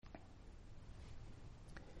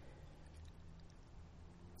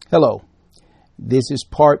Hello, this is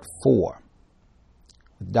part 4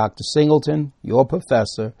 with Dr. Singleton, your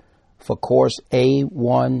professor for course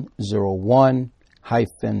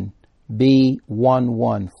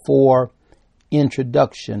A101-B114,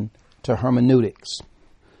 Introduction to Hermeneutics.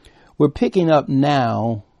 We're picking up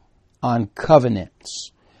now on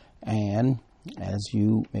covenants, and as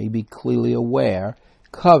you may be clearly aware,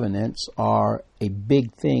 covenants are a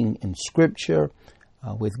big thing in Scripture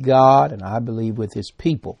with God, and I believe with His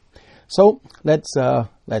people. So let's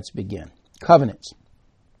begin. Covenants.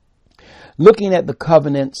 Looking at the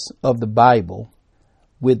covenants of the Bible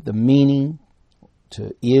with the meaning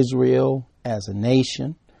to Israel as a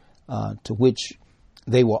nation, to which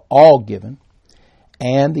they were all given,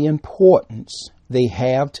 and the importance they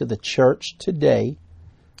have to the church today,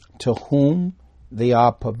 to whom they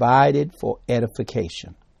are provided for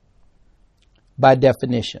edification. By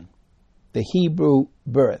definition, the Hebrew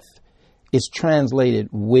birth is translated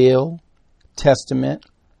will, testament,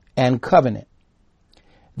 and covenant.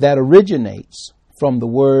 That originates from the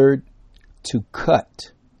word to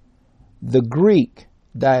cut. The Greek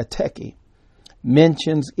diatheke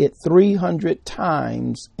mentions it 300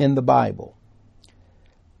 times in the Bible.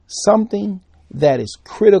 Something that is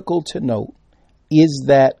critical to note is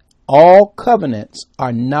that all covenants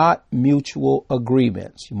are not mutual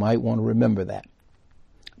agreements. You might want to remember that.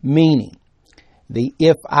 Meaning,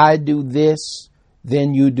 if I do this,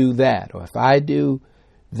 then you do that. Or if I do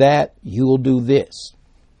that, you'll do this.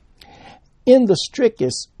 In the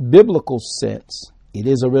strictest biblical sense, it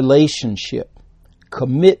is a relationship,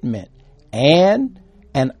 commitment, and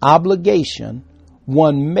an obligation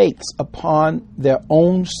one makes upon their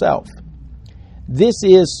own self. This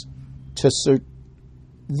is to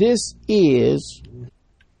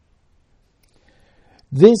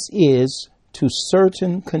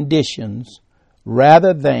certain conditions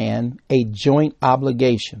rather than a joint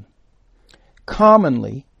obligation.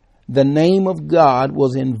 Commonly, the name of God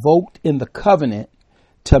was invoked in the covenant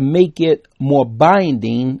to make it more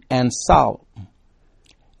binding and solemn.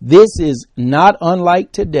 This is not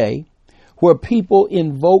unlike today, where people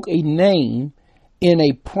invoke a name in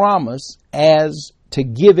a promise as to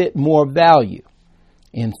give it more value.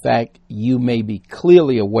 In fact, you may be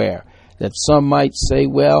clearly aware that some might say,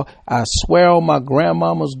 well, I swear on my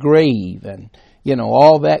grandmama's grave and,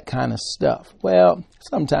 all that kind of stuff. Well,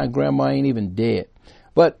 sometimes grandma ain't even dead.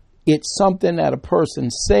 But it's something that a person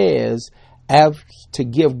says as to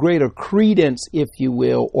give greater credence, if you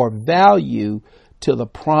will, or value to the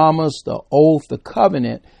promise, the oath, the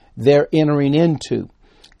covenant they're entering into.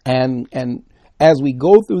 And as we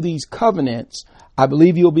go through these covenants, I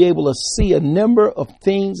believe you'll be able to see a number of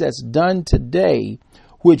things that's done today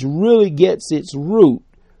which really gets its root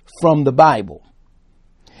from the Bible.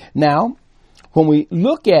 Now, when we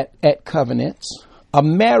look at covenants, a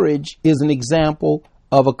marriage is an example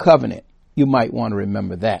of a covenant. You might want to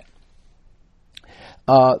remember that.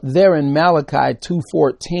 There in Malachi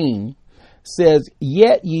 2:14 says,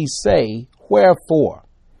 "Yet ye say, wherefore?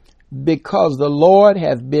 Because the Lord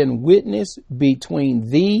hath been witness between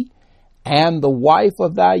thee and the wife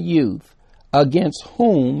of thy youth, against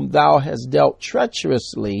whom thou hast dealt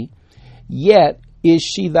treacherously, yet is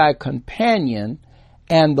she thy companion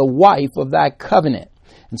and the wife of thy covenant."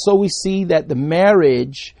 And so we see that the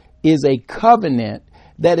marriage is a covenant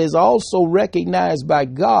that is also recognized by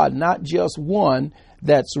God, not just one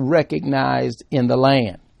that's recognized in the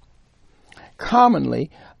land.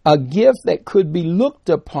 Commonly, a gift that could be looked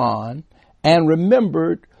upon and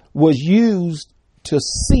remembered was used to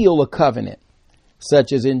seal a covenant,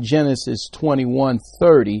 such as in Genesis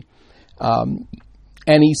 21:30. And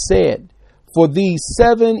he said, "For these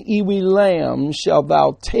 7 ewe lambs shalt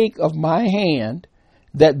thou take of my hand,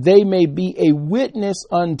 that they may be a witness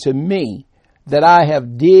unto me that I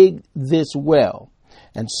have digged this well."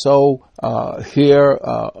 And so here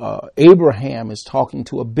Abraham is talking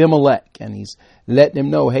to Abimelech, and he's letting him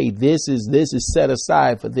know, hey, this is set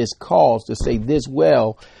aside for this cause, to say this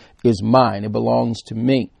well is mine. It belongs to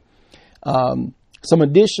me. Some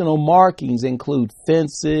additional markings include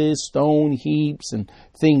fences, stone heaps, and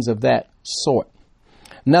things of that sort.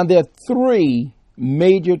 Now, there are 3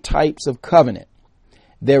 major types of covenant.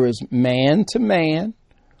 There is man to man,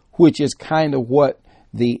 which is kind of what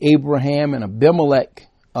the Abraham and Abimelech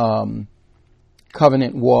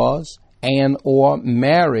covenant was, and or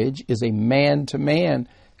marriage is a man-to-man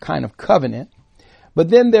kind of covenant. But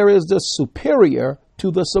then there is the superior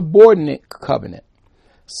to the subordinate covenant,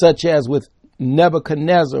 such as with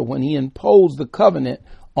Nebuchadnezzar when he imposed the covenant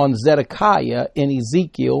on Zedekiah in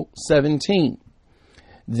Ezekiel 17.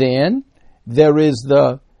 Then there is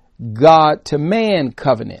the God to man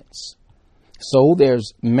covenants, So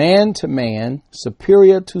there's man to man,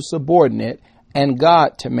 superior to subordinate, and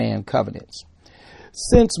God to man covenants.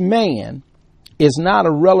 Since man is not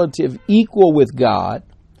a relative equal with God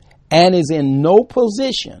and is in no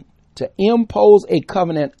position to impose a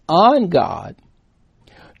covenant on God,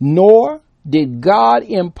 nor did God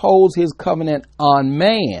impose his covenant on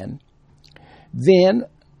man, then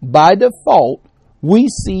by default, we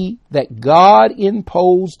see that God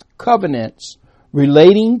imposed covenants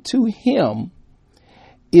relating to him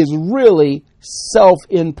is really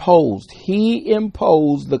self-imposed. He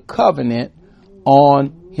imposed the covenant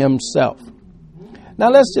on himself. Now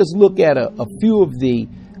let's just look at a few of the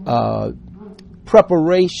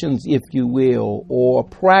preparations, if you will, or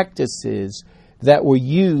practices that were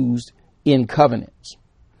used in covenants.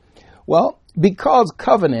 Well, because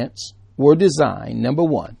covenants were designed, number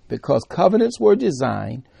one, because covenants were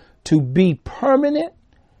designed to be permanent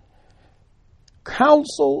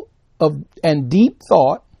counsel and deep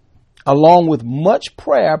thought, along with much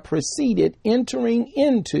prayer, preceded entering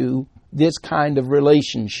into this kind of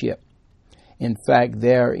relationship. In fact,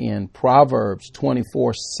 there in Proverbs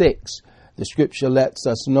 24:6, the scripture lets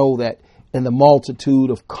us know that in the multitude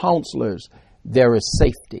of counselors, there is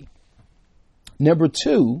safety. Number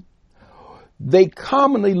two, they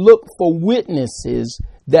commonly look for witnesses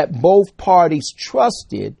that both parties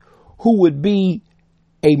trusted, who would be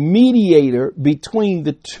a mediator between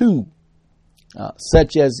the two,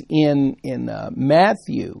 such as in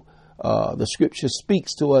Matthew. The scripture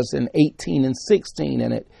speaks to us in 18 and 16,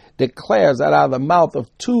 and it declares that out of the mouth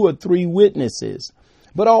of 2 or 3 witnesses.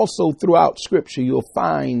 But also throughout scripture, you'll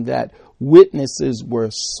find that witnesses were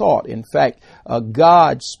sought. In fact,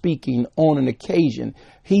 God speaking on an occasion,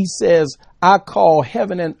 he says, I call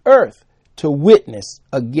heaven and earth to witness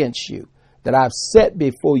against you, that I've set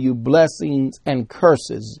before you blessings and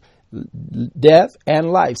curses, death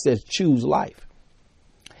and life. Says choose life.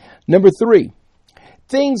 Number 3,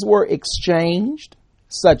 things were exchanged,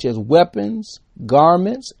 such as weapons,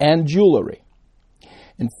 garments, and jewelry.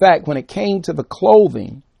 In fact, when it came to the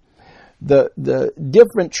clothing, the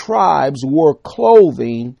different tribes wore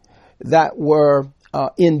clothing that were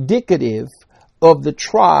indicative of the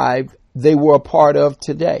tribe they were a part of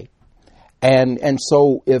today. And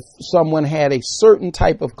so if someone had a certain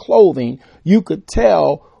type of clothing, you could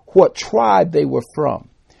tell what tribe they were from.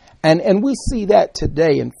 And we see that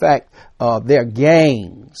today. In fact, there are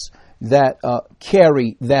gangs that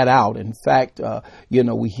carry that out. In fact,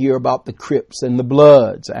 we hear about the Crips and the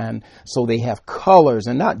Bloods, and so they have colors,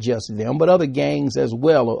 and not just them, but other gangs as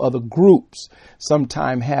well, or other groups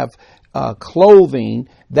sometimes have clothing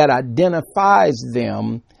that identifies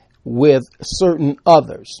them with certain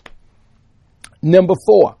others. Number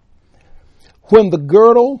 4, when the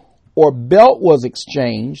girdle or belt was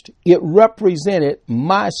exchanged, it represented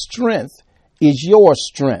my strength is your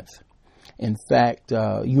strength. In fact,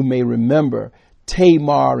 you may remember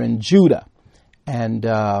Tamar and Judah. And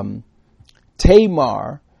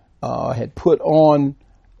Tamar had put on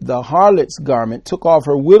the harlot's garment, took off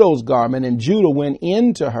her widow's garment, and Judah went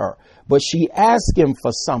into her. But she asked him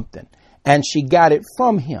for something, and she got it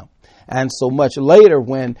from him. And so much later,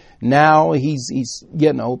 when now he's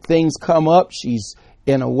things come up, she's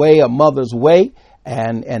in a way a mother's way,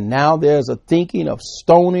 and now there's a thinking of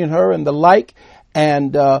stoning her and the like.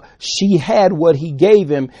 And she had what he gave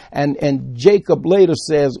him, and Jacob later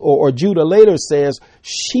says, or Judah later says,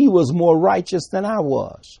 she was more righteous than I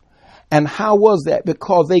was. And how was that?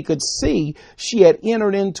 Because they could see she had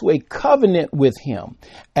entered into a covenant with him,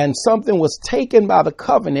 and something was taken by the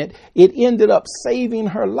covenant. It ended up saving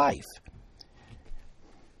her life.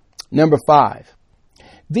 Number 5,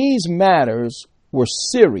 these matters were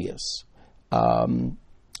serious,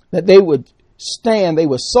 that they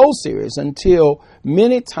were so serious until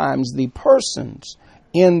many times the persons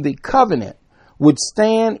in the covenant would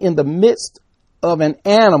stand in the midst of an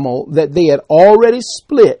animal that they had already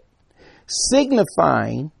split,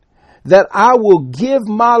 signifying that I will give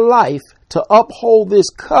my life to uphold this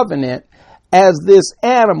covenant as this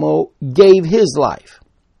animal gave his life.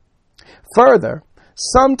 Further,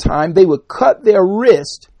 sometime they would cut their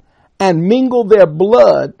wrist and mingle their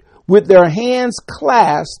blood with their hands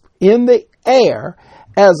clasped in the air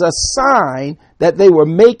as a sign that they were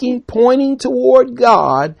pointing toward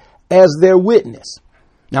God as their witness.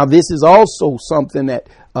 Now, this is also something that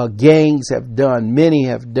gangs have done, many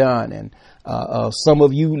have done, and some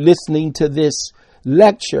of you listening to this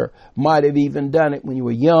lecture might have even done it when you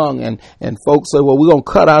were young, and folks say, well, we're going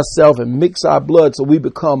to cut ourselves and mix our blood so we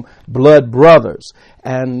become blood brothers,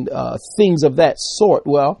 and things of that sort.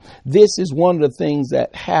 Well, this is one of the things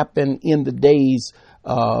that happened in the days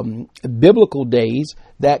biblical days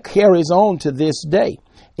that carries on to this day.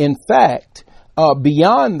 In fact,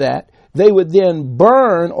 beyond that, they would then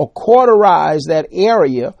burn or cauterize that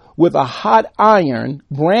area with a hot iron,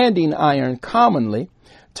 branding iron commonly,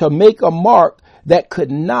 to make a mark that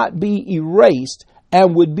could not be erased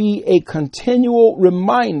and would be a continual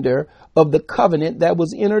reminder of the covenant that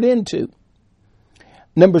was entered into.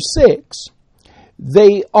 Number 6,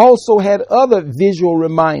 they also had other visual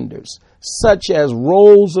reminders, such as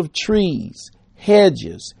rows of trees,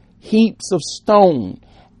 hedges, heaps of stone,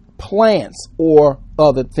 plants, or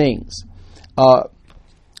other things. The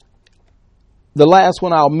last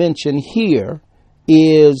one I'll mention here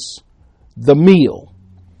is the meal.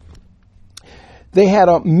 They had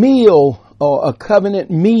a meal, or a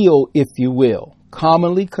covenant meal, if you will,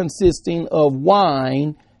 commonly consisting of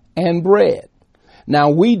wine and bread.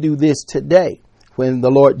 Now, we do this today. When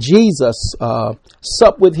the Lord Jesus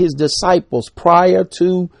supped with his disciples prior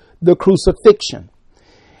to the crucifixion,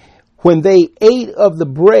 when they ate of the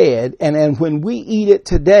bread, and when we eat it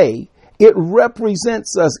today, it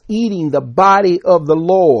represents us eating the body of the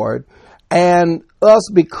Lord and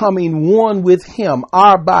us becoming one with him,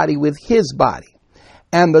 our body with his body.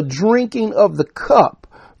 And the drinking of the cup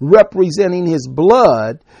representing his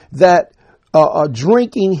blood, that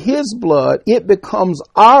drinking his blood, it becomes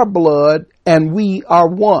our blood and we are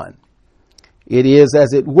one. It is,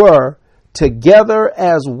 as it were, together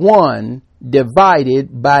as one,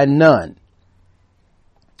 divided by none.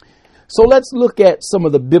 So let's look at some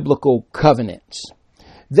of the biblical covenants.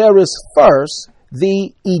 There is first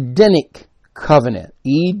the Edenic covenant,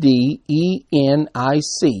 E-D-E-N-I-C,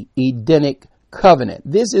 Edenic covenant.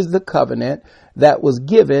 This is the covenant that was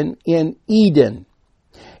given in Eden.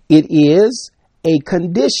 It is a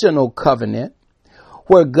conditional covenant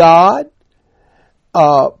where God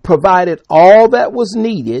provided all that was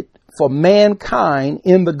needed for mankind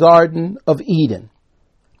in the Garden of Eden.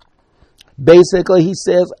 Basically, he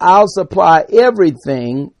says, I'll supply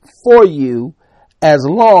everything for you as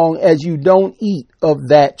long as you don't eat of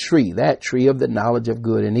that tree of the knowledge of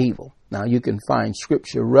good and evil. Now, you can find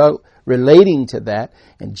scripture relating to that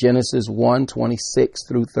in Genesis 1:26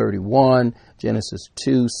 through 31, Genesis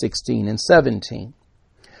 2:16 and 17.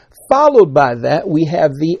 Followed by that, we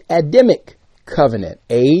have the Adamic covenant,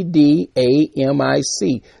 A-D-A-M-I-C.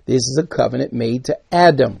 This is a covenant made to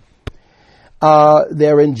Adam.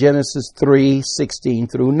 They're in Genesis 3:16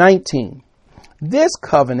 through 19. This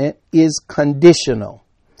covenant is conditional.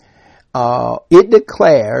 It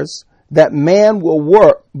declares that man will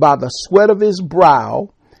work by the sweat of his brow.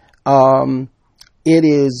 It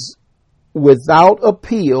is without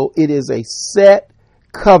appeal. It is a set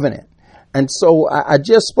covenant. And so I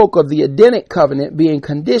just spoke of the Edenic covenant being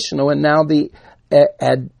conditional, and now the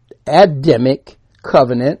Adamic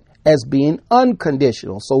covenant as being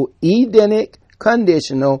unconditional. So Edenic,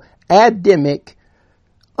 conditional, Adamic,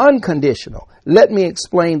 unconditional. Let me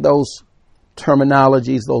explain those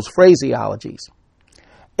terminologies, those phraseologies.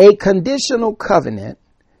 A conditional covenant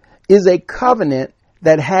is a covenant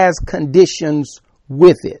that has conditions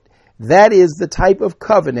with it. That is the type of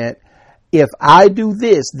covenant, if I do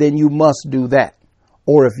this, then you must do that.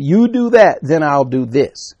 Or if you do that, then I'll do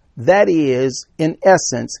this. That is, in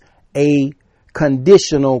essence, a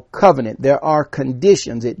conditional covenant. There are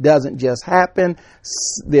conditions. It doesn't just happen.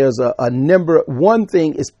 There's a number. One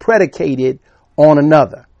thing is predicated on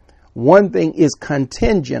another. One thing is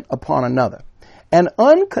contingent upon another. An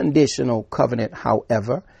unconditional covenant,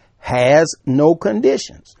 however, has no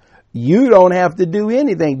conditions. You don't have to do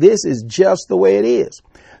anything. This is just the way it is.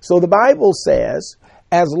 So the Bible says,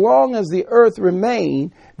 as long as the earth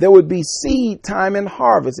remained, there would be seed time and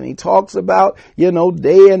harvest. And he talks about,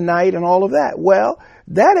 day and night and all of that. Well,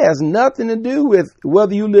 that has nothing to do with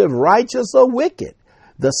whether you live righteous or wicked.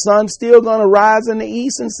 The sun's still going to rise in the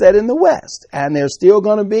east and set in the west. And there's still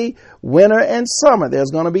going to be winter and summer.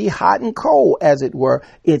 There's going to be hot and cold, as it were.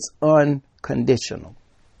 It's unconditional.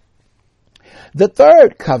 The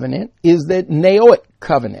third covenant is the Noahic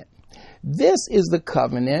covenant. This is the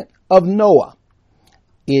covenant of Noah.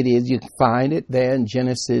 It is, you can find it there in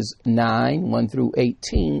Genesis 9, 1 through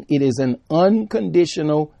 18. It is an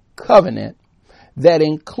unconditional covenant that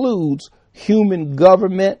includes human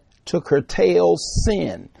government to curtail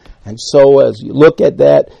sin. And so as you look at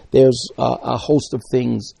that, there's a host of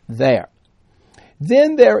things there.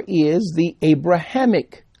 Then there is the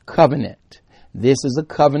Abrahamic covenant. This is a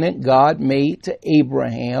covenant God made to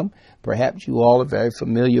Abraham. Perhaps you all are very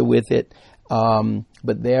familiar with it.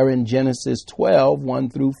 But there in Genesis 12, 1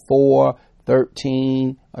 through 4,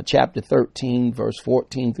 13, chapter 13, verse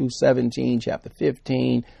 14 through 17, chapter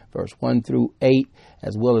 15, verse 1 through 8.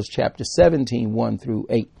 as well as chapter 17, 1 through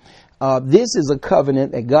 8. This is a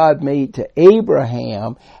covenant that God made to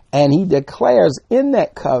Abraham, and he declares in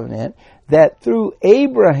that covenant that through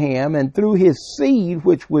Abraham and through his seed,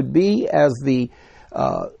 which would be as the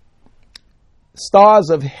stars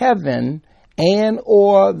of heaven and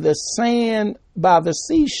or the sand by the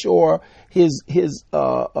seashore, his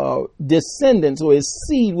descendants or his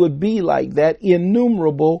seed would be like that,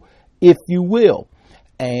 innumerable, if you will.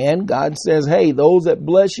 And God says, hey, those that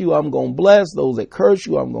bless you, I'm going to bless. Those that curse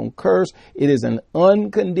you, I'm going to curse. It is an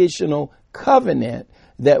unconditional covenant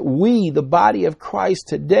that we, the body of Christ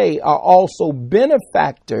today, are also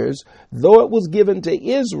benefactors. Though it was given to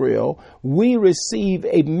Israel, we receive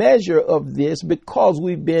a measure of this because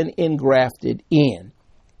we've been engrafted in.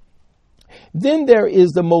 Then there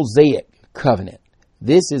is the Mosaic covenant.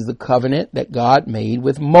 This is the covenant that God made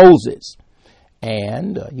with Moses.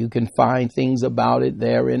 And you can find things about it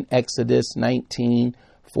there in Exodus 19,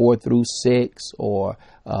 4 through 6, or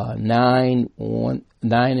 9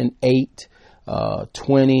 and 8,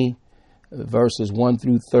 20, verses 1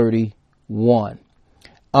 through 31.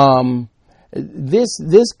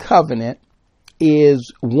 This covenant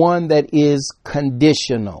is one that is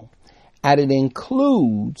conditional, and it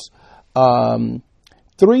includes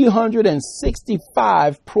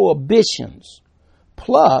 365 prohibitions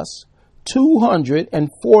plus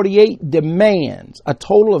 248 demands, a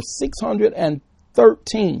total of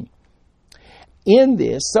 613. In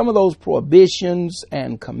this, some of those prohibitions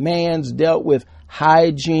and commands dealt with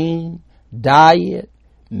hygiene, diet,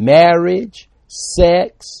 marriage,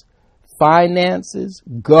 sex, finances,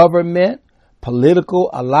 government,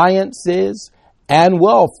 political alliances, and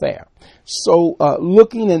welfare. So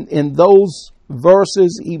looking in those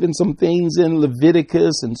verses, even some things in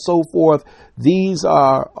Leviticus and so forth, these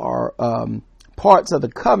are parts of the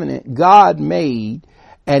covenant God made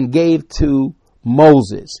and gave to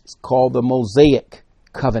Moses. It's called the Mosaic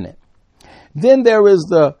covenant. Then there is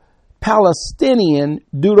the Palestinian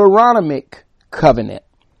Deuteronomic covenant,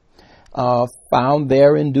 found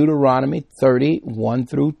there in Deuteronomy 30, 1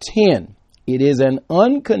 through 10. It is an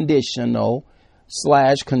unconditional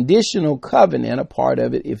 / conditional covenant. A part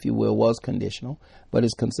of it, if you will, was conditional, but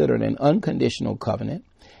it's considered an unconditional covenant.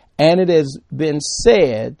 And it has been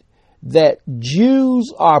said that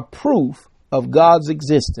Jews are proof of God's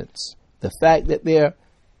existence. The fact that they're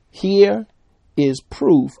here is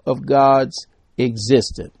proof of God's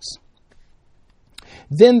existence.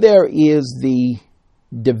 Then there is the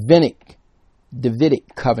Davidic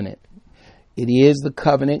covenant. It is the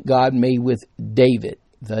covenant God made with David,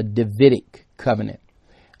 the Davidic covenant.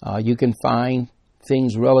 You can find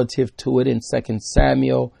things relative to it in 2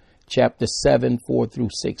 Samuel chapter 7, 4 through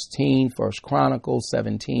 16, 1 Chronicles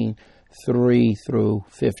 17, 3 through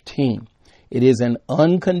 15. It is an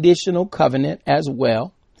unconditional covenant as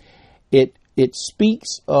well. It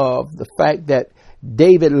speaks of the fact that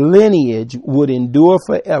David's lineage would endure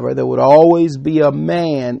forever. There would always be a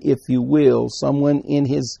man, if you will, someone in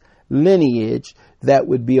his lineage that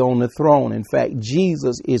would be on the throne. In fact,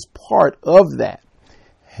 Jesus is part of that.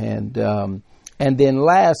 And then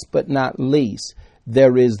last but not least,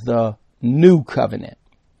 there is the new covenant.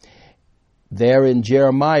 There in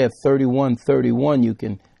Jeremiah 31:31, you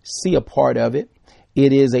can see a part of it.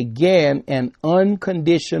 It is again an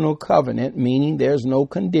unconditional covenant, meaning there's no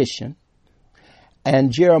condition.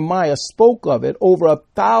 And Jeremiah spoke of it over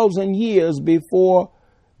 1,000 years before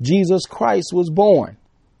Jesus Christ was born.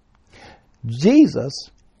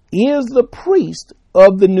 Jesus is the priest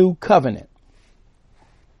of the new covenant.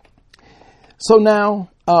 So now,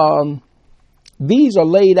 these are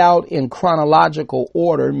laid out in chronological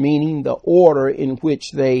order, meaning the order in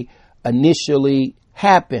which they initially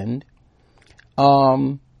happened.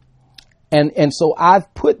 And so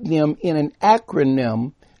I've put them in an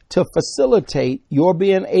acronym to facilitate your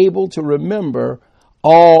being able to remember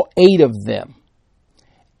all 8 of them.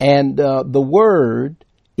 And the word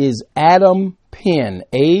is Adam Penn,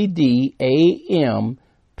 ADAMPENN.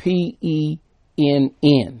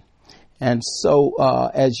 And so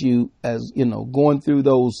as you know, going through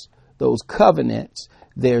those covenants,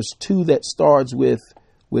 there's 2 that starts with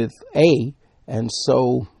A. And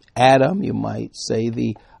so Adam, you might say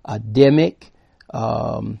the Adamic,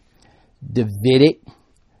 Davidic,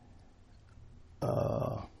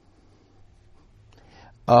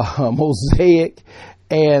 Mosaic,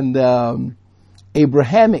 and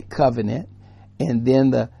Abrahamic covenant, and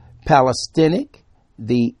then the Palestinic,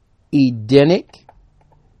 the Edenic,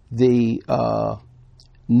 the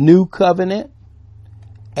New Covenant,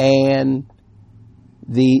 and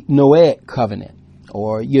the Noahic covenant,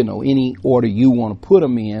 or, any order you want to put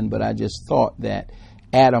them in. But I just thought that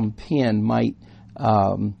Adam Penn might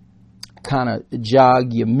kind of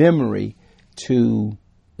jog your memory to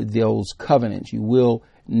those covenants. You will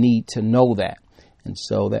need to know that. And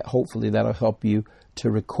so that hopefully that'll help you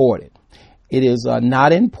to record it. It is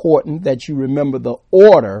not important that you remember the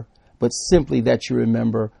order, but simply that you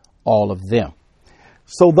remember all of them.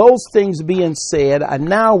 So those things being said, I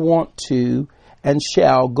now want to and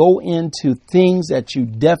shall go into things that you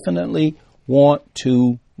definitely want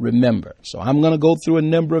to remember. So I'm going to go through a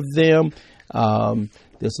number of them.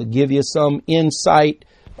 This will give you some insight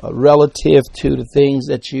relative to the things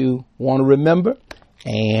that you want to remember,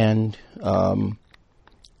 and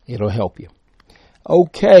it'll help you.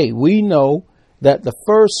 Okay, we know that the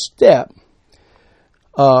first step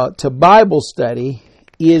to Bible study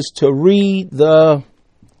is to read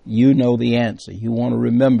you know the answer. You want to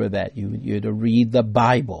remember that. You're to read the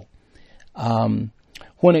Bible.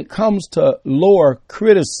 When it comes to lower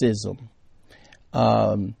criticism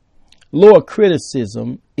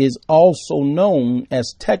is also known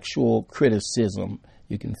as textual criticism.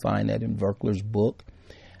 You can find that in Verkler's book.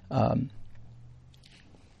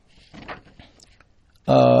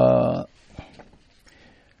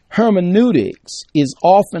 Hermeneutics is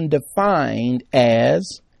often defined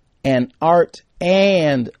as an art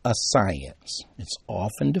and a science. It's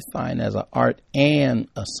often defined as an art and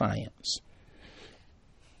a science.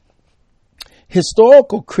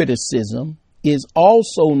 Historical criticism is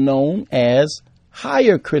also known as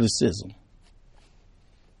higher criticism.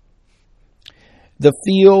 The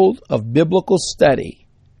field of biblical study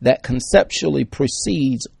that conceptually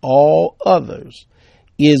precedes all others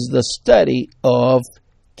is the study of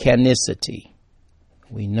canonicity.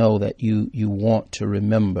 We know that you want to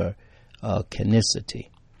remember canonicity.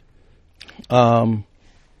 When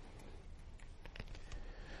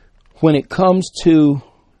it comes to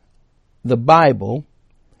the Bible,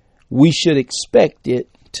 we should expect it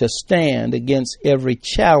to stand against every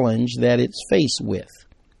challenge that it's faced with.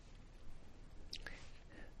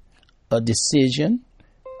 A decision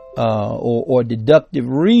or deductive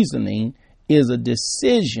reasoning is a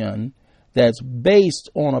decision that's based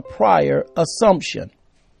on a prior assumption.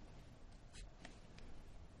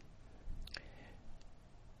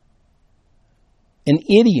 An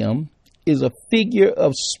idiom is a figure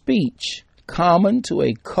of speech common to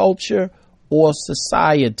a culture or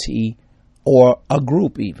society or a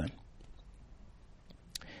group even.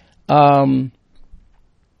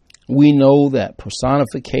 We know that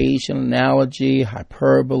personification, analogy,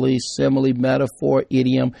 hyperbole, simile, metaphor,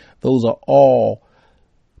 idiom, those are all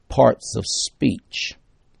parts of speech.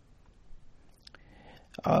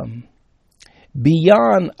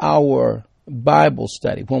 Beyond our Bible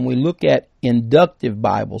study, when we look at inductive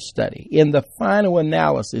Bible study, in the final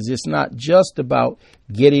analysis, it's not just about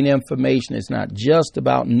getting information. It's not just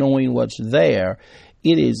about knowing what's there.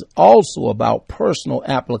 It is also about personal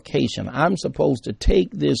application. I'm supposed to take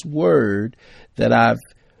this word that I've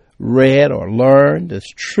read or learned, this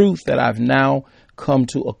truth that I've now come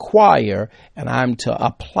to acquire, and I'm to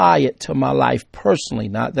apply it to my life personally.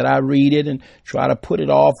 Not that I read it and try to put it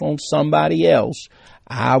off on somebody else.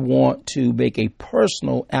 I want to make a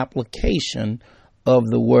personal application of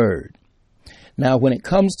the word. Now, when it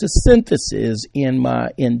comes to synthesis in my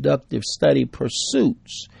inductive study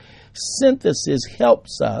pursuits, synthesis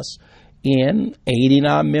helps us in aiding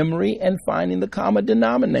our memory and finding the common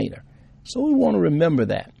denominator. So we want to remember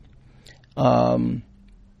that. When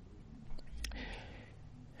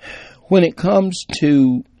it comes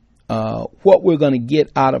to what we're going to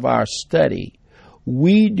get out of our study,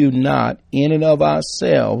 we do not, in and of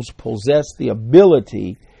ourselves, possess the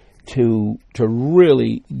ability to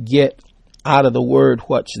really get out of the word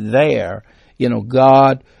what's there. You know,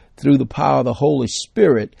 God, through the power of the Holy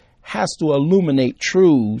Spirit, has to illuminate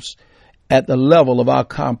truths at the level of our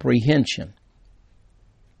comprehension.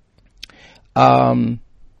 When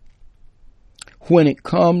it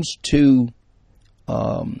comes to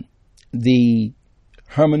the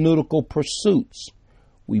hermeneutical pursuits,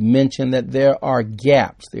 we mentioned that there are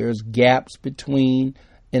gaps. There's gaps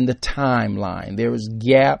in the timeline. There's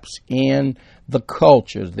gaps in the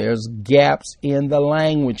cultures. There's gaps in the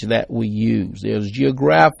language that we use. There's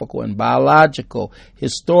geographical and biological,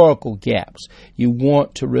 historical gaps. You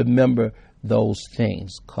want to remember those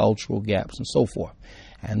things, cultural gaps and so forth.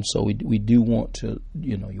 And so we do want to,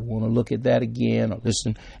 you want to look at that again or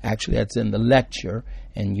listen. Actually, that's in the lecture,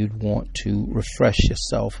 and you'd want to refresh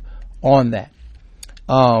yourself on that.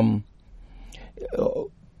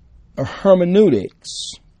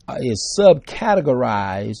 Hermeneutics is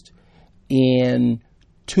subcategorized in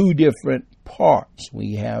two different parts.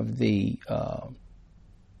 We have the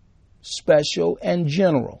special and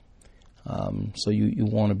general. So you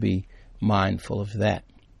want to be mindful of that.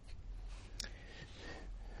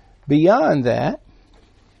 Beyond that,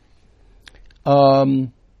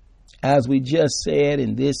 as we just said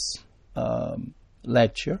in this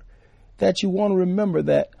lecture, that you want to remember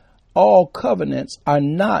that all covenants are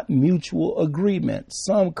not mutual agreements.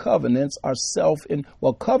 Some covenants are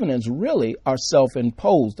covenants really are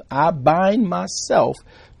self-imposed. I bind myself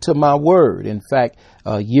to my word. In fact,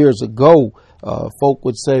 years ago, folk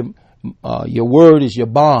would say, your word is your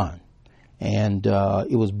bond. And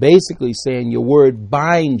it was basically saying your word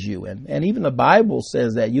binds you. And even the Bible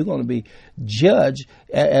says that you're going to be judged,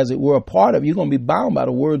 as it were, a part of, you're going to be bound by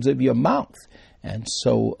the words of your mouth. And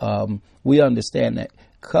so we understand that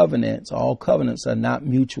all covenants are not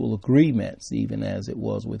mutual agreements, even as it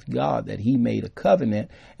was with God, that he made a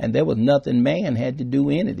covenant and there was nothing man had to do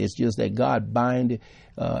in it. It's just that God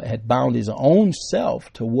had bound his own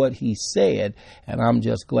self to what he said. And I'm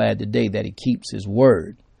just glad today that he keeps his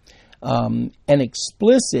word. An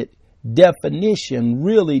explicit definition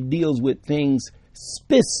really deals with things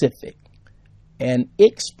specific. An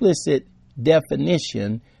explicit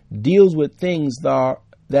definition deals with things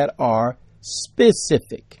that are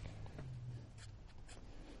specific.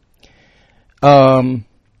 We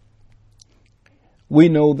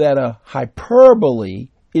know that a hyperbole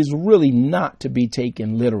is really not to be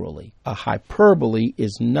taken literally. A hyperbole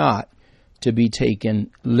is not to be taken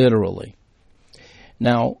literally.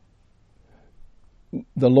 Now,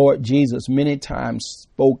 the Lord Jesus many times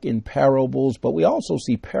spoke in parables, but we also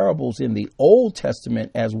see parables in the Old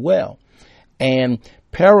Testament as well. And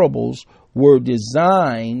parables were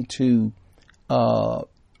designed to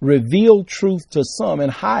reveal truth to some and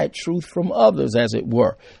hide truth from others, as it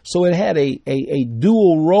were. So it had a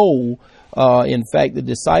dual role. In fact, the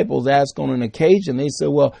disciples asked on an occasion, they said,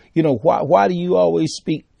 well, why do you always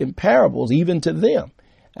speak in parables, even to them?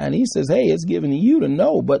 And he says, hey, it's given to you to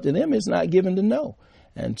know, but to them it's not given to know.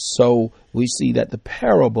 And so we see that the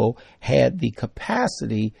parable had the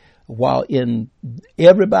capacity, while in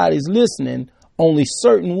everybody's listening, only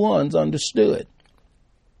certain ones understood.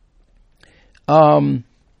 When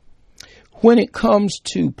it comes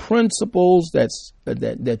to principles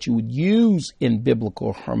that you would use in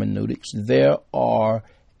biblical hermeneutics, there are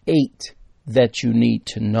 8 that you need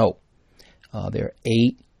to know. There are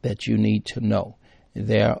 8 that you need to know.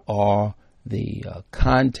 There are the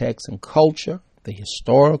context and culture, the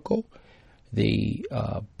historical, the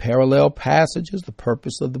parallel passages, the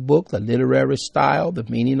purpose of the book, the literary style, the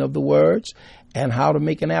meaning of the words, and how to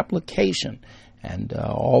make an application, and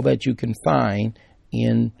all that you can find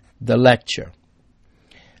in the lecture.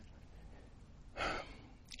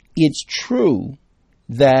 It's true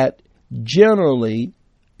that generally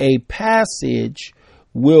a passage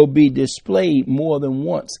will be displayed more than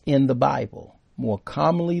once in the Bible. More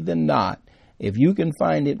commonly than not, if you can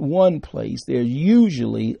find it one place, there's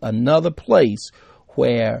usually another place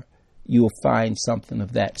where you'll find something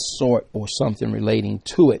of that sort or something relating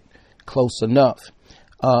to it close enough.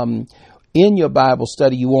 In your Bible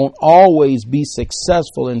study, you won't always be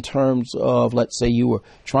successful in terms of, let's say you were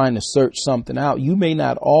trying to search something out. You may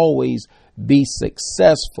not always be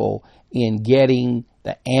successful in getting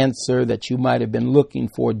the answer that you might have been looking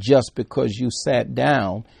for just because you sat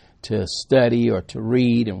down to study or to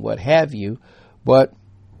read and what have you. But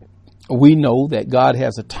we know that God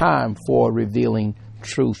has a time for revealing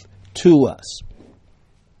truth to us.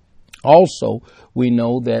 Also, we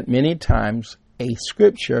know that many times a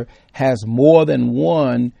scripture has more than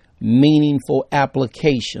one meaningful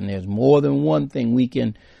application. There's more than one thing we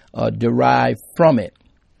can derive from it.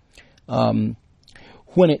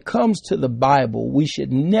 When it comes to the Bible, we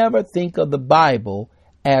should never think of the Bible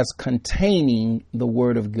as containing the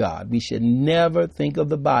Word of God. We should never think of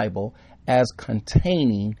the Bible as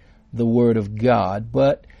containing the Word of God,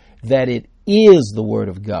 but that it is the Word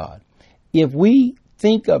of God. If we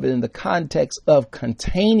think of it in the context of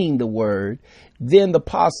containing the Word, then the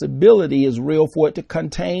possibility is real for it to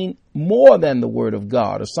contain more than the Word of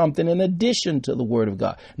God, or something in addition to the Word of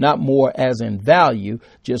God. Not more as in value,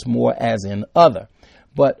 just more as in other.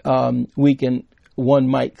 But one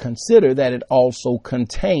might consider that it also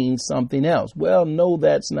contains something else. Well, no,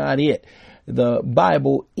 that's not it. The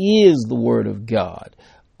Bible is the Word of God,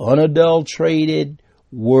 unadulterated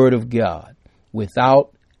Word of God,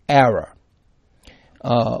 without error.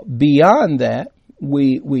 Beyond that,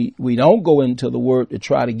 we don't go into the Word to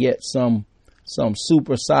try to get some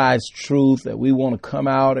supersized truth that we want to come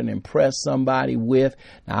out and impress somebody with.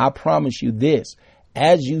 Now, I promise you this: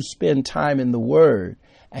 as you spend time in the Word,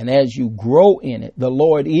 And as you grow in it, the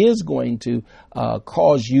Lord is going to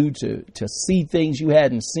cause you to see things you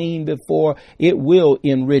hadn't seen before. It will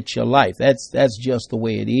enrich your life. That's just the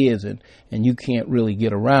way it is, and you can't really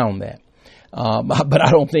get around that. But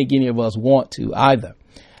I don't think any of us want to either.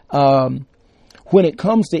 When it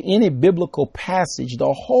comes to any biblical passage,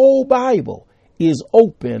 the whole Bible is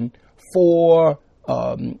open for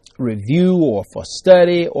review or for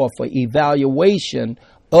study or for evaluation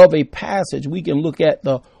of a passage. We can look at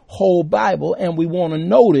the whole Bible and we want to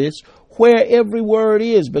notice where every word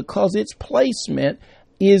is, because its placement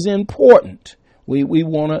is important. We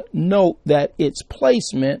want to note that its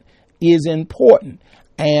placement is important.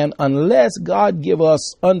 And unless God give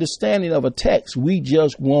us understanding of a text, we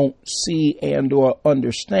just won't see and or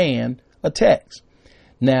understand a text.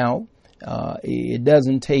 Now, it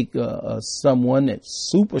doesn't take someone that's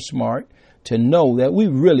super smart to know that we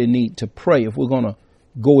really need to pray if we're going to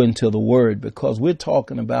go into the Word, because we're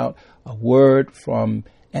talking about a word from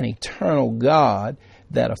an eternal God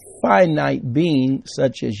that a finite being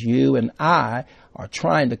such as you and I are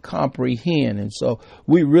trying to comprehend. And so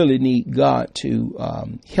we really need God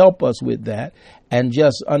to help us with that. And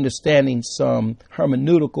just understanding some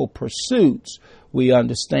hermeneutical pursuits, we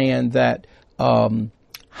understand that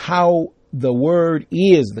how the word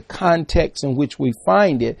is, the context in which we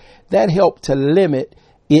find it, that help to limit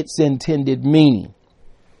its intended meaning.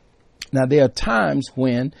 Now, there are times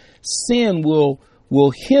when sin will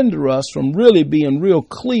hinder us from really being real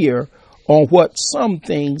clear on what some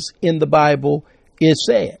things in the Bible is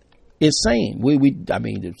saying. If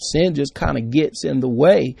sin just kind of gets in the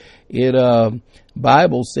way,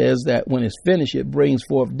 Bible says that when it's finished, it brings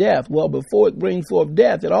forth death. Well, before it brings forth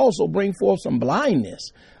death, it also brings forth some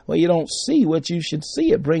blindness where you don't see what you should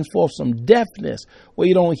see. It brings forth some deafness where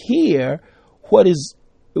you don't hear what is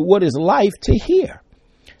life to hear.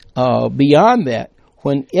 Beyond that,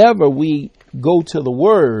 whenever we go to the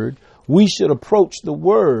Word, we should approach the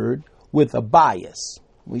Word with a bias.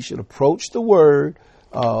 We should approach the Word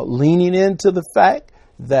leaning into the fact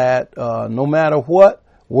that no matter what,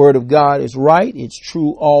 Word of God is right. It's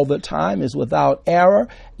true all the time. It's without error.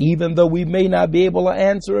 Even though we may not be able to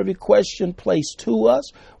answer every question placed to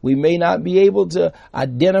us, we may not be able to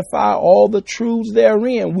identify all the truths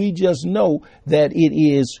therein. We just know that it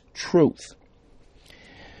is truth.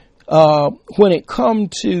 When it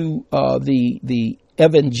comes to the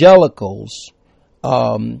evangelicals,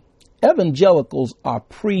 evangelicals are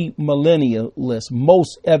premillennialists.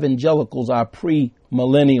 Most evangelicals are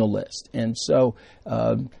premillennialists. And so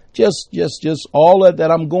just all of that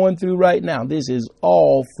I'm going through right now, this is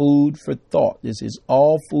all food for thought. This is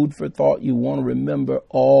all food for thought. You want to remember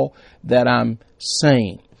all that I'm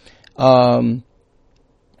saying. Also,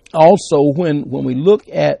 when we look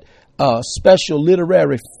at special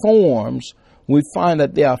literary forms, we find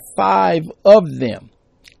that there are 5 of them.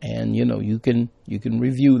 And, you can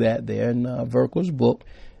review that there in Verkler's book,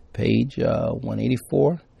 page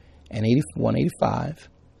 184 and 185.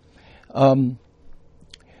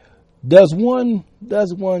 Does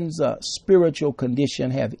one's spiritual condition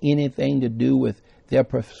have anything to do with their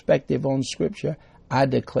perspective on Scripture? I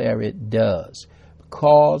declare it does,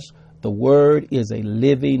 because the Word is a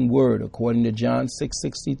living Word, according to John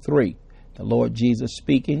 6:63. The Lord Jesus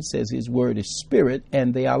speaking says His Word is spirit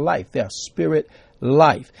and they are life. They are spirit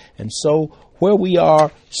life. And so where we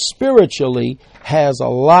are spiritually has a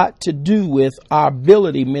lot to do with our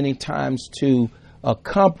ability many times to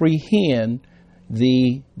comprehend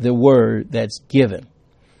the word that's given.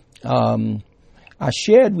 I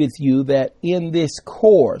shared with you that in this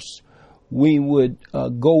course we would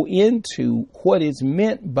go into what is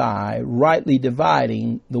meant by rightly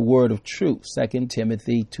dividing the word of truth, 2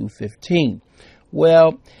 Timothy 2:15.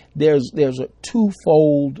 Well, there's a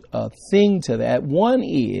twofold thing to that. One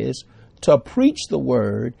is to preach the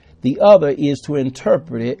word. The other is to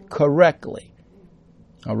interpret it correctly.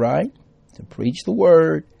 All right? To preach the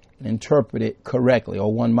word and interpret it correctly.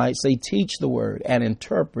 Or one might say teach the word and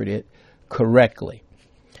interpret it correctly.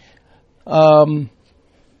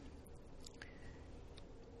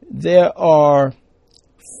 There are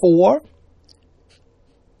 4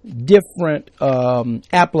 different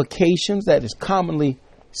applications that is commonly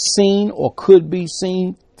seen or could be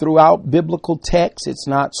seen throughout biblical texts. It's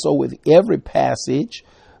not so with every passage,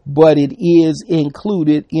 but it is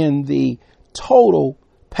included in the total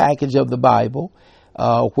package of the Bible,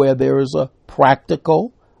 where there is a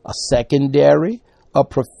practical, a secondary, a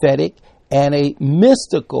prophetic, and a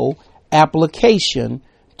mystical application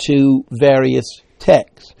to various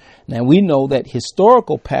texts. Now, we know that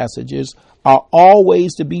historical passages are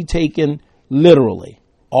always to be taken literally.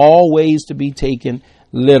 Always to be taken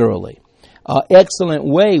literally. excellent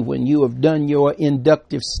way when you have done your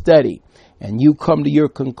inductive study and you come to your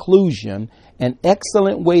conclusion. An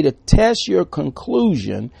excellent way to test your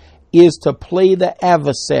conclusion is to play the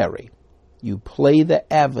adversary. You play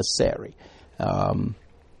the adversary.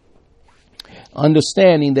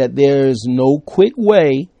 Understanding that there's no quick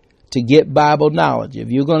way to get Bible knowledge. If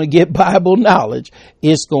you're going to get Bible knowledge,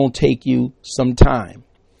 it's going to take you some time.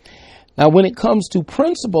 Now, when it comes to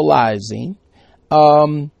principalizing,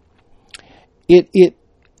 it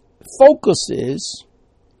focuses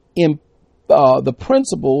in the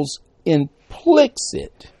principles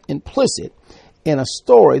implicit in a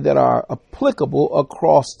story that are applicable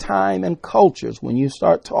across time and cultures. When you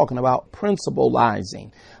start talking about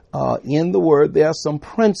principalizing, in the word, there are some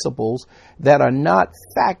principles that are not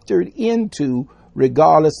factored into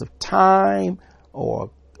regardless of time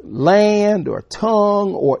or land or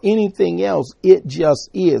tongue or anything else. It just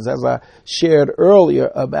is. As I shared earlier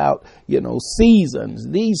about, seasons,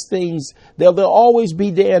 these things, they'll always be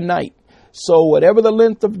day and night. So whatever the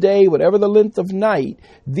length of day, whatever the length of night,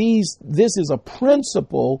 this is a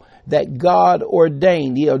principle that God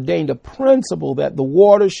ordained. He ordained a principle that the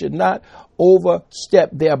water should not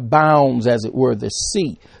overstep their bounds, as it were. The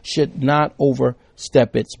sea should not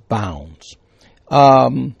overstep its bounds.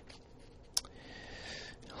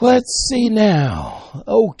 Let's see now.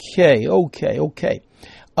 Okay.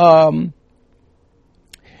 Under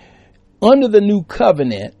the new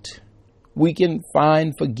covenant, we can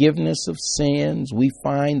find forgiveness of sins. We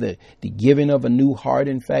find the giving of a new heart.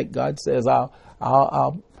 In fact, God says, I'll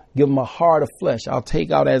give them a heart of flesh. I'll take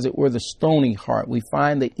out, as it were, the stony heart. We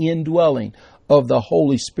find the indwelling of the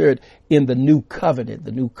Holy Spirit in the new covenant.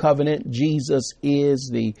 The new covenant, Jesus is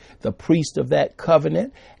the priest of that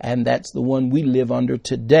covenant, and that's the one we live under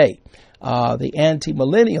today. The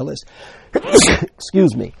anti-millennialist,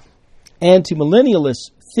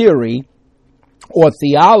 anti-millennialist theory or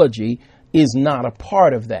theology is not a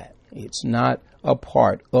part of that. It's not a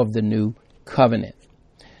part of the new covenant.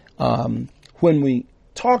 When we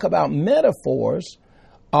talk about metaphors,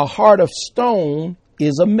 a heart of stone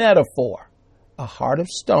is a metaphor. A heart of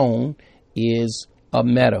stone is a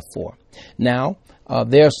metaphor. Now,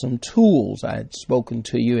 there are some tools. I had spoken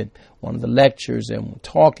to you in one of the lectures, and we're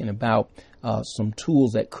talking about some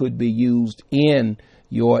tools that could be used in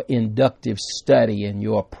your inductive study and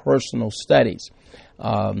your personal studies.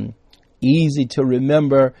 Easy to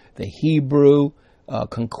remember: the Hebrew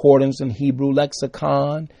concordance and Hebrew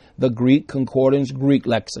lexicon, the Greek concordance, Greek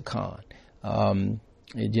lexicon.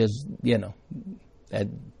 It just,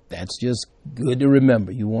 that's just good to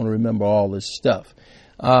remember. You want to remember all this stuff.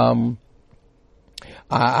 I've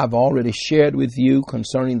already shared with you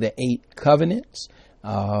concerning the 8 covenants.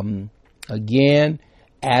 Again,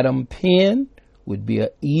 Adam Pen would be an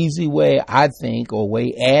easy way, I think, or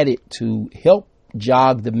way added to help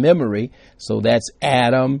jog the memory. So that's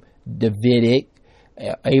Adam, Davidic,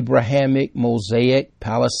 Abrahamic, Mosaic,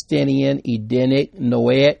 Palestinian, Edenic,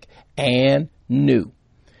 Noahic, and New.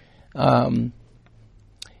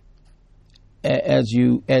 As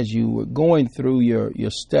you were going through your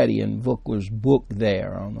study in Vukler's book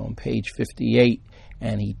there on page 58,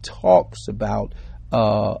 and he talks about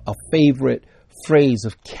a favorite phrase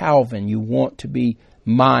of Calvin. You want to be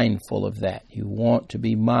mindful of that. You want to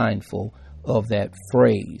be mindful of that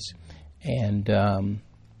phrase. And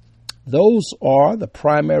those are the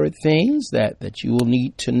primary things that you will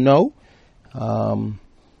need to know.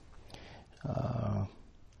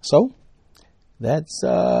 So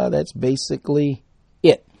that's basically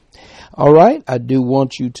it. All right. I do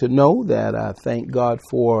want you to know that I thank God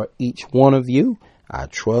for each one of you. I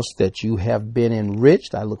trust that you have been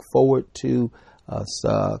enriched. I look forward to us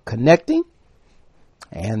connecting.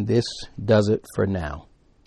 And this does it for now.